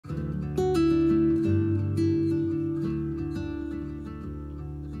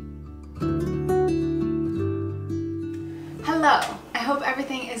Hello! I hope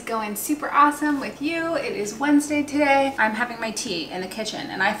everything is going super awesome with you. It is Wednesday today. I'm having my tea in the kitchen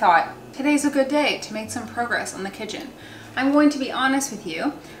and I thought today's a good day to make some progress on the kitchen. I'm going to be honest with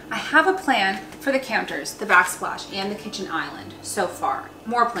you. I have a plan for the counters, the backsplash, and the kitchen island so far.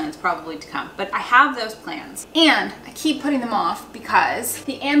 More plans probably to come, but I have those plans. And I keep putting them off because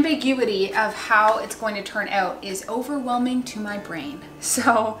the ambiguity of how it's going to turn out is overwhelming to my brain.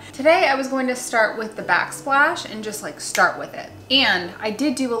 So today I was going to start with the backsplash and just like start with it. And I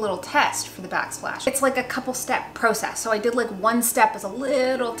did do a little test for the backsplash. It's like a couple step process. So I did like one step as a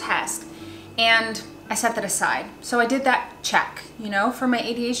little test and I set that aside. So I did that check, you know, for my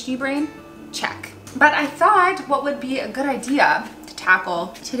ADHD brain, check. But I thought what would be a good idea to tackle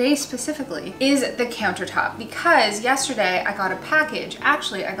today specifically is the countertop, because yesterday I got a package.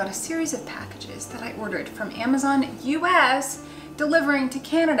 Actually, I got a series of packages that I ordered from Amazon US delivering to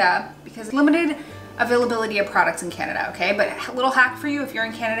Canada because limited availability of products in Canada, okay? But a little hack for you, if you're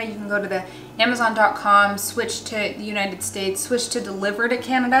in Canada, you can go to the Amazon.com, switch to the United States, switch to deliver to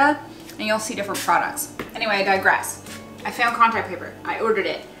Canada, and you'll see different products. Anyway, I digress. I found contact paper. I ordered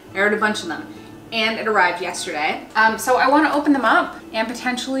it. I ordered a bunch of them and it arrived yesterday. So I want to open them up and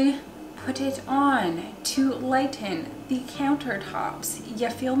potentially put it on to lighten the countertops. You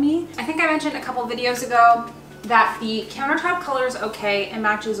feel me? I think I mentioned a couple videos ago that the countertop color is okay and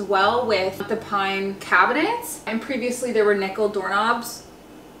matches well with the pine cabinets. And previously there were nickel doorknobs,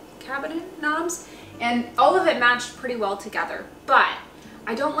 cabinet knobs, and all of it matched pretty well together. But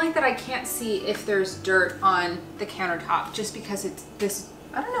I don't like that I can't see if there's dirt on the countertop just because it's this,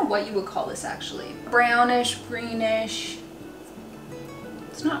 I don't know what you would call this actually. Brownish, greenish.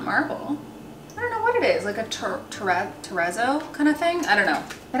 It's not marble. I don't know what it is, like a terrazzo kind of thing. I don't know.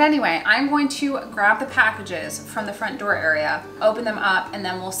 But anyway, I'm going to grab the packages from the front door area, open them up, and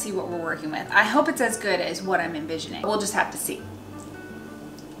then we'll see what we're working with. I hope it's as good as what I'm envisioning. We'll just have to see.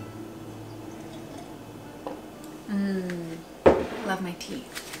 Love my tea.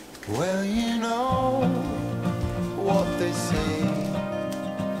 Well, you know what they say,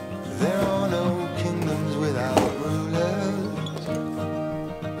 there are no kingdoms without rulers.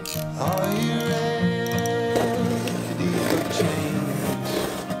 Are you ready for change?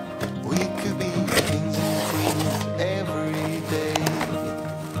 We could be kings and queens every day.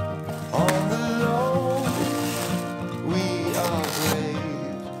 On the low, we are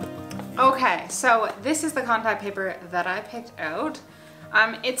brave. Okay, so this is the contact paper that I picked out.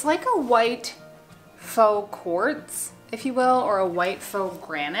 It's like a white faux quartz, if you will, or a white faux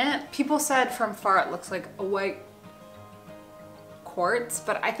granite. People said from far it looks like a white quartz,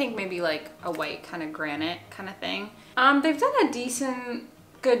 but I think maybe like a white kind of granite kind of thing. They've done a decent,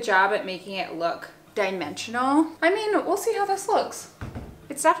 good job at making it look dimensional. I mean, we'll see how this looks.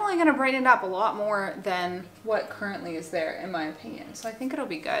 It's definitely gonna brighten it up a lot more than what currently is there, in my opinion. So I think it'll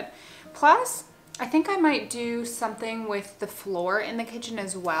be good. Plus, I think I might do something with the floor in the kitchen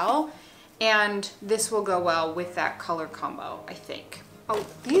as well. And this will go well with that color combo, I think. Oh,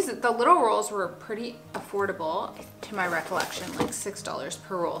 the little rolls were pretty affordable to my recollection, like $6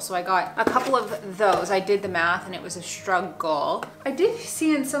 per roll. So I got a couple of those. I did the math and it was a struggle. I did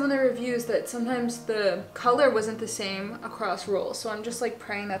see in some of the reviews that sometimes the color wasn't the same across rolls. So I'm just like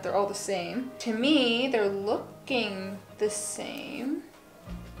praying that they're all the same. To me, they're looking the same,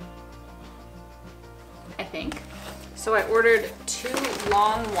 I think. So I ordered 2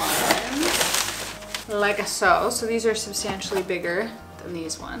 long ones, like so. So these are substantially bigger than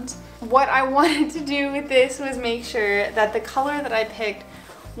these ones. What I wanted to do with this was make sure that the color that I picked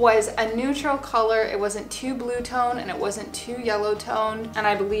was a neutral color. It wasn't too blue tone and it wasn't too yellow toned. And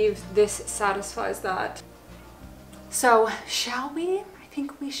I believe this satisfies that. So shall we? I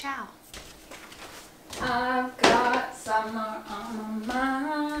think we shall. I've got summer on my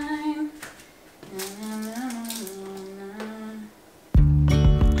mind.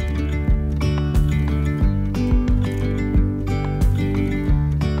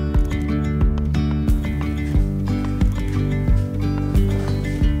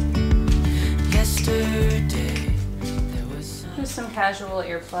 Just some casual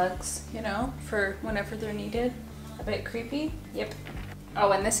earplugs, you know, for whenever they're needed. A bit creepy. Yep.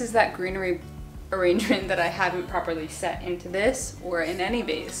 Oh, and this is that greenery arrangement that I haven't properly set into this or in any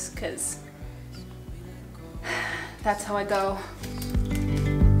vase, because that's how I go.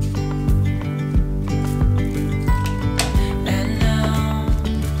 And now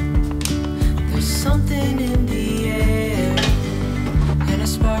there's something in the air and a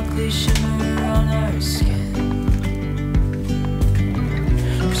sparkly shimmer on our skin,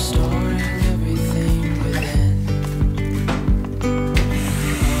 restoring everything within. Oh,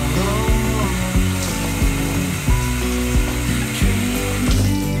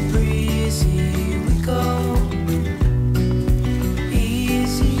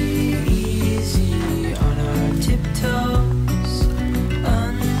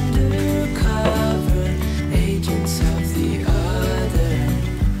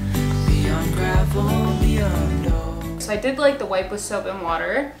 did like the wipe with soap and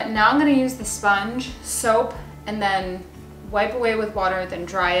water. And now I'm gonna use the sponge, soap, and then wipe away with water, then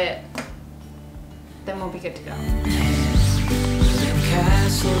dry it. Then we'll be good to go.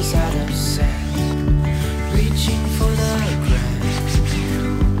 Castles out of sand, reaching for the grand.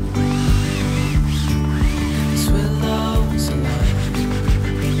 As willows align,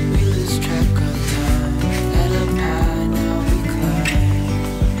 we lose track of time. At up high, now we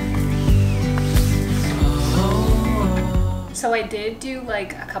climb. So I did do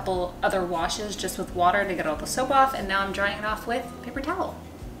like a couple other washes just with water to get all the soap off, and now I'm drying it off with paper towel.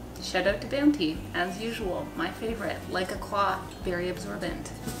 Shout out to Bounty, as usual, my favorite. Like a cloth, very absorbent.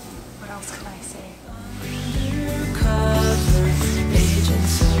 What else can I say?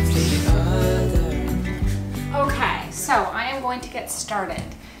 Okay, so I am going to get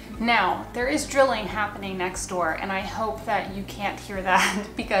started. Now, there is drilling happening next door, and I hope that you can't hear that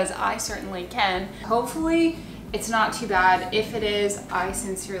because I certainly can. Hopefully, it's not too bad. If it is, I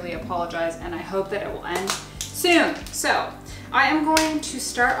sincerely apologize, and I hope that it will end soon. So, I am going to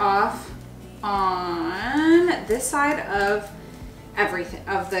start off on this side of everything,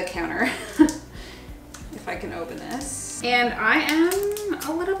 of the counter. If I can open this. And I am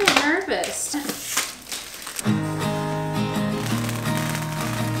a little bit nervous.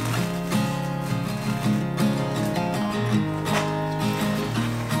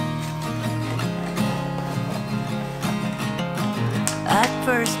 At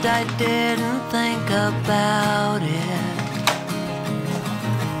first I didn't think about it.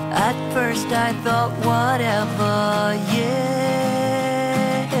 At first I thought whatever, yeah.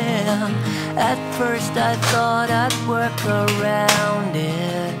 At first I thought I'd work around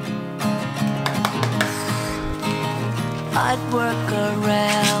it. I'd work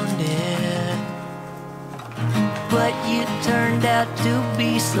around it. But you turned out to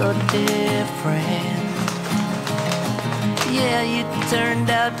be so different. Yeah, you turned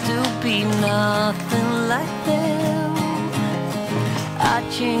out to be nothing like them. I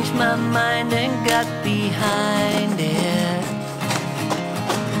changed my mind and got behind it.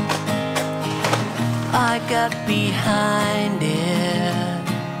 I got behind it.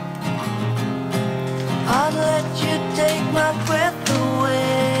 I'd let you take my breath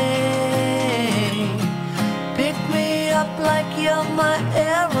away. Pick me up like you're my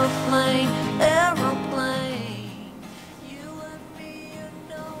aeroplane, aeroplane. You and me, you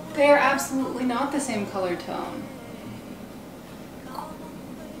know. They are absolutely not the same color tone.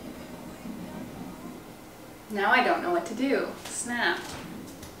 Now I don't know what to do. Snap.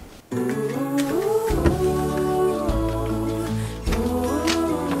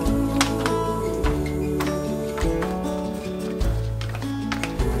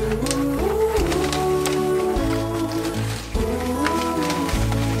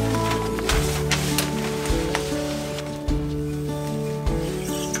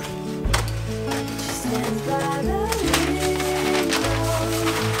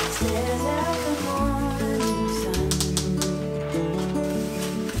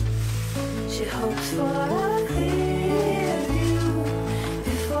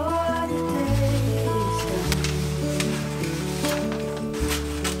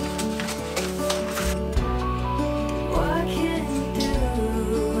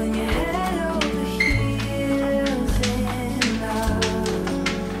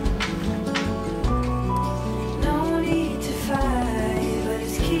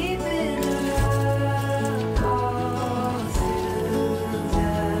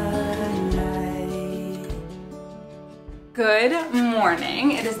 Good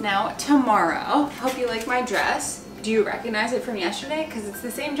morning. It is now tomorrow. Hope you like my dress. Do you recognize it from yesterday? Because it's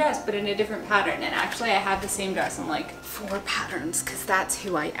the same dress but in a different pattern, and actually I have the same dress in like 4 patterns because that's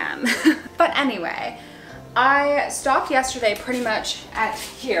who I am. But anyway, I stopped yesterday pretty much at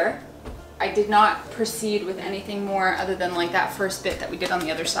here. I did not proceed with anything more other than like that first bit that we did on the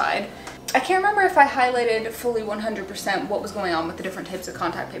other side. I can't remember if I highlighted fully 100% what was going on with the different types of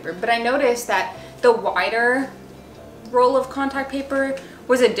contact paper, but I noticed that the wider roll of contact paper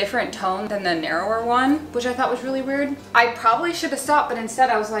was a different tone than the narrower one, which I thought was really weird. I probably should have stopped, but instead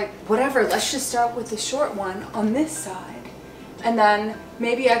I was like, whatever, let's just start with the short one on this side. And then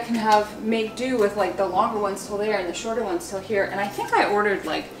maybe I can make do with like the longer one still there and the shorter one still here. And I think I ordered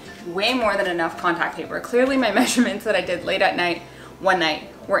like way more than enough contact paper. Clearly my measurements that I did late at night, one night,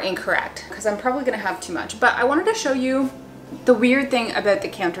 were incorrect because I'm probably gonna have too much. But I wanted to show you the weird thing about the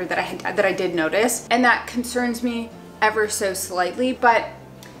counter that I did notice, and that concerns me ever so slightly, but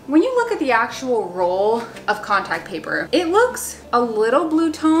When you look at the actual roll of contact paper, it looks a little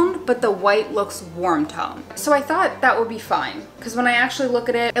blue toned, but the white looks warm tone. So I thought that would be fine, because when I actually look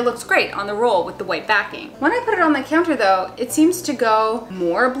at it, it looks great on the roll with the white backing. When I put it on the counter though, it seems to go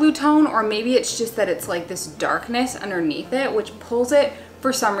more blue tone, or maybe it's just that it's like this darkness underneath it, which pulls it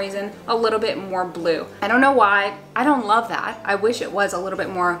for some reason a little bit more blue. I don't know why. I don't love that. I wish it was a little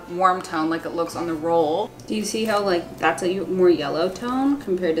bit more warm tone like it looks on the roll. Do you see how like that's a more yellow tone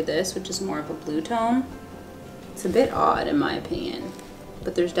compared to this, which is more of a blue tone? It's a bit odd in my opinion,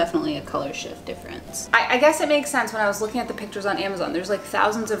 but there's definitely a color shift difference. I guess it makes sense when I was looking at the pictures on Amazon. There's like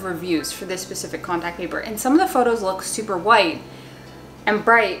thousands of reviews for this specific contact paper, and some of the photos look super white and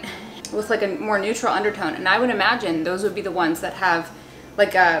bright with like a more neutral undertone, and I would imagine those would be the ones that have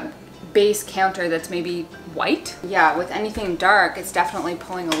like a base counter that's maybe white. Yeah, with anything dark, it's definitely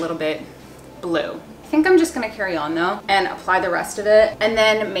pulling a little bit blue. I think I'm just gonna carry on though and apply the rest of it and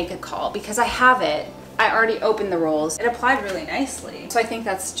then make a call, because I have it. I already opened the rolls. It applied really nicely. So I think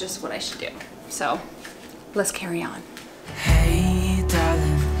that's just what I should do. So let's carry on. Hey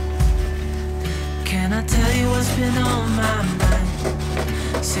darling, can I tell you what's been on my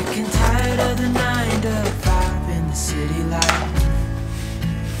mind? Sick and tired of the 9 to 5 in the city life.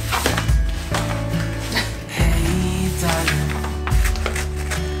 Darling,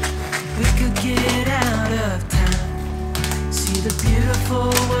 we could get out of town, see the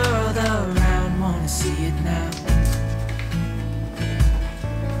beautiful world around, wanna see it now.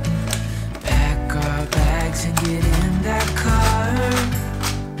 Pack our bags and get in that car,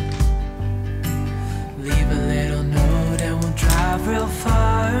 leave a little note and we'll drive real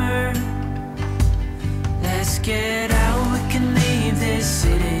far. Let's get out, we can leave this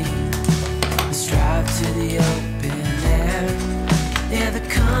city, let's drive to the open. Yeah, the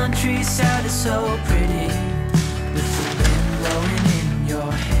countryside is so pretty, with the wind blowing in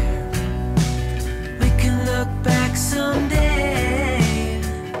your hair. We can look back someday,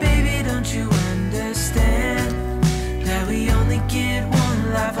 baby, don't you understand that we only get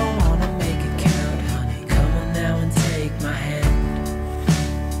one life? I wanna make it count, honey, come on now and take my hand.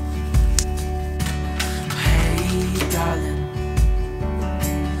 Hey darling,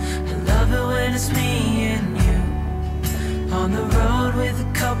 I love it when it's me and you on the road with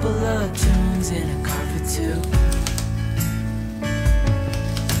a couple of tunes in a car for two.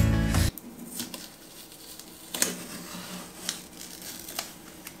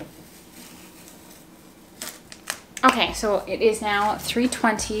 Okay, so it is now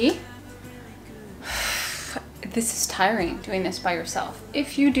 3:20. This is tiring doing this by yourself.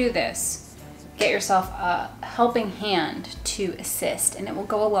 If you do this, get yourself a helping hand to assist, and it will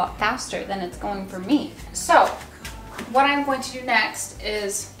go a lot faster than it's going for me. So what I'm going to do next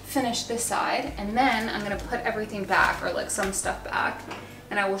is finish this side, and then I'm going to put everything back, or like some stuff back,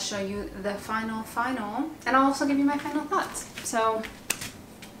 and I will show you the final, and I'll also give you my final thoughts. So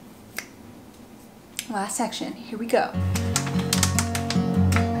last section, here we go.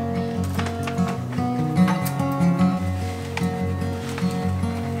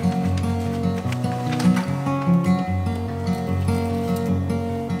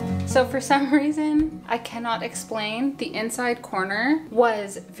 So for some reason, I cannot explain, the inside corner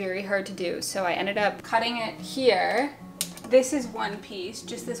was very hard to do. So I ended up cutting it here. This is one piece,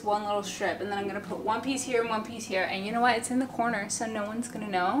 just this one little strip. And then I'm gonna put one piece here and one piece here. And you know what? It's in the corner, so no one's gonna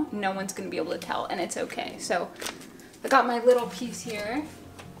know. No one's gonna be able to tell, and it's okay. So I got my little piece here.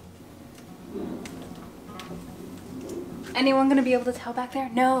 Anyone gonna be able to tell back there?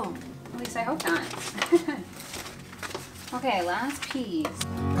 No, at least I hope not. Okay, last piece.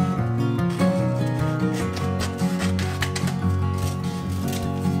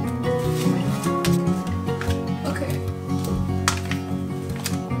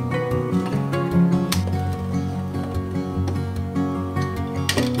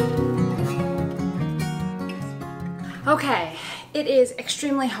 Okay, it is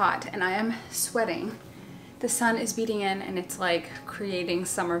extremely hot and I am sweating. The sun is beating in and it's like creating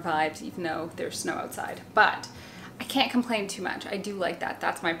summer vibes even though there's snow outside. But I can't complain too much. I do like that.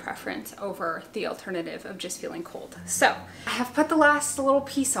 That's my preference over the alternative of just feeling cold. So I have put the last little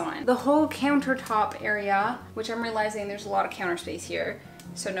piece on. The whole countertop area, which I'm realizing there's a lot of counter space here,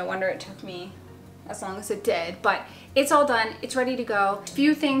 so no wonder it took me as long as it did, but it's all done. It's ready to go. A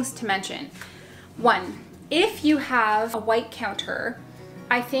few things to mention. One, if you have a white counter,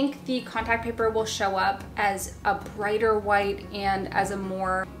 I think the contact paper will show up as a brighter white and as a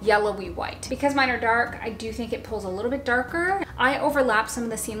more yellowy white. Because mine are dark, I do think it pulls a little bit darker. I overlap some of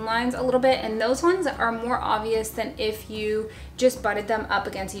the seam lines a little bit, and those ones are more obvious than if you just butted them up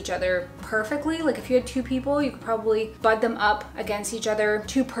against each other perfectly. Like if you had two people, you could probably bud them up against each other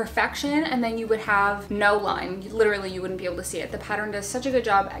to perfection, and then you would have no line. Literally, you wouldn't be able to see it. The pattern does such a good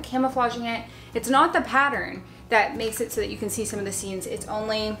job at camouflaging it. It's not the pattern that makes it so that you can see some of the seams. It's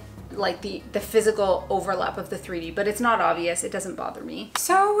only like the physical overlap of the 3D, but it's not obvious. It doesn't bother me.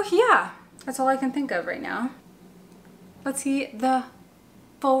 So yeah, that's all I can think of right now. Let's see the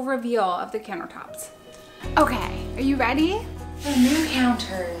full reveal of the countertops. Okay, are you ready? The new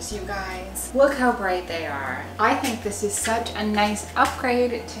counters, you guys. Look how bright they are. I think this is such a nice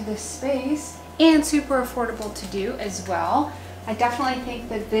upgrade to this space and super affordable to do as well. I definitely think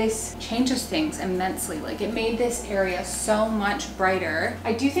that this changes things immensely. Like it made this area so much brighter.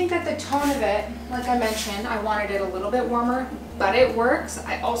 I do think that the tone of it, like I mentioned, I wanted it a little bit warmer, but it works.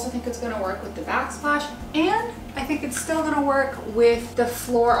 I also think it's gonna work with the backsplash, and I think it's still gonna work with the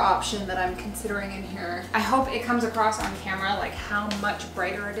floor option that I'm considering in here. I hope it comes across on camera like how much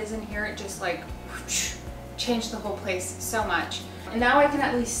brighter it is in here. It just like whoosh, changed the whole place so much. And now I can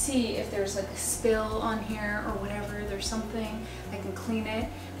at least see if there's like a spill on here or whatever, there's something, I can clean it.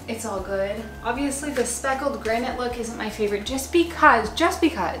 It's all good. Obviously the speckled granite look isn't my favorite just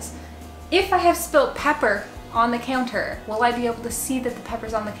because if I have spilled pepper on the counter, will I be able to see that the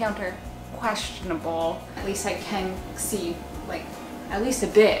pepper's on the counter? Questionable. At least I can see like at least a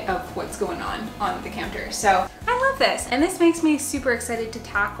bit of what's going on the counter. So I love this, and this makes me super excited to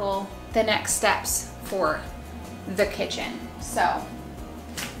tackle the next steps for the kitchen. So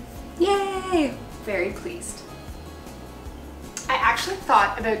yay, very pleased. I actually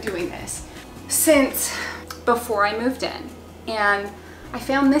thought about doing this since before I moved in, and I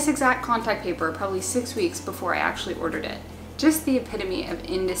found this exact contact paper probably 6 weeks before I actually ordered it. Just the epitome of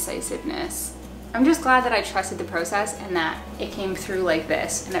indecisiveness. I'm just glad that I trusted the process and that it came through like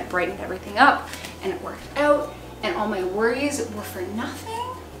this, and it brightened everything up and it worked out, and all my worries were for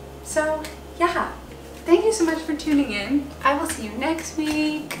nothing. So yeah, thank you so much for tuning in. I will see you next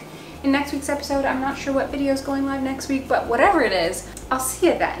week. In next week's episode, I'm not sure what video is going live next week, but whatever it is, I'll see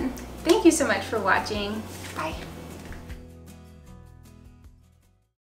you then. Thank you so much for watching. Bye.